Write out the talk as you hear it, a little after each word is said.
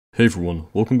Hey everyone,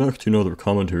 welcome back to another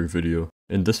commentary video.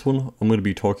 In this one, I'm going to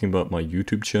be talking about my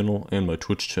YouTube channel and my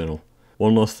Twitch channel.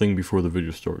 One last thing before the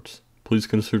video starts. Please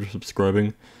consider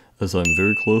subscribing, as I'm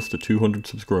very close to 200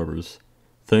 subscribers.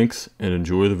 Thanks, and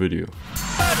enjoy the video.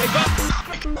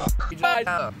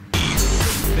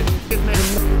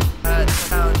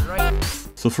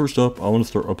 So first up, I want to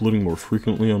start uploading more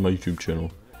frequently on my YouTube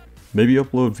channel. Maybe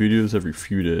upload videos every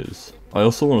few days. I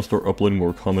also want to start uploading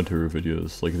more commentary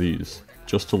videos like these,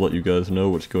 just to let you guys know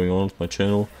what's going on with my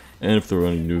channel and if there are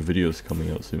any new videos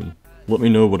coming out soon. Let me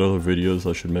know what other videos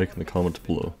I should make in the comments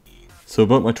below. So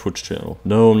about my Twitch channel.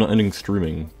 No, I'm not ending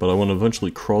streaming, but I want to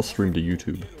eventually cross-stream to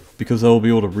YouTube, because I will be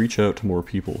able to reach out to more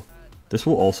people. This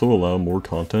will also allow more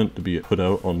content to be put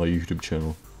out on my YouTube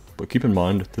channel. But keep in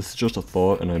mind, this is just a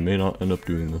thought and I may not end up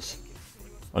doing this.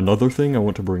 Another thing I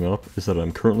want to bring up is that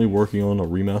I'm currently working on a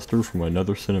remaster for my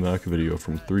Nether cinematic video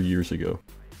from 3 years ago.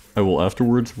 I will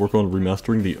afterwards work on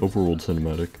remastering the overworld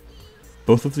cinematic.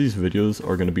 Both of these videos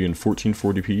are going to be in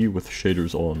 1440p with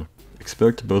shaders on.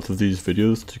 Expect both of these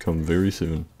videos to come very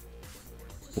soon.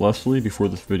 Lastly, before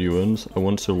this video ends, I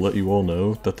want to let you all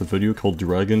know that the video called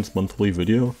Dragon's Monthly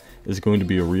Video is going to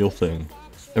be a real thing.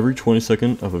 Every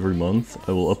 22nd of every month,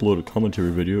 I will upload a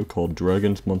commentary video called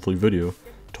Dragon's Monthly Video,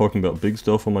 talking about big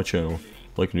stuff on my channel,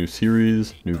 like new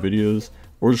series, new videos,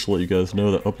 or just to let you guys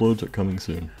know that uploads are coming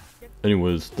soon.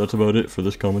 Anyways, that's about it for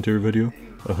this commentary video.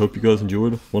 I hope you guys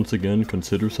enjoyed. Once again,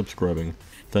 consider subscribing.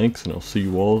 Thanks, and I'll see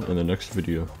you all in the next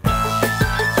video.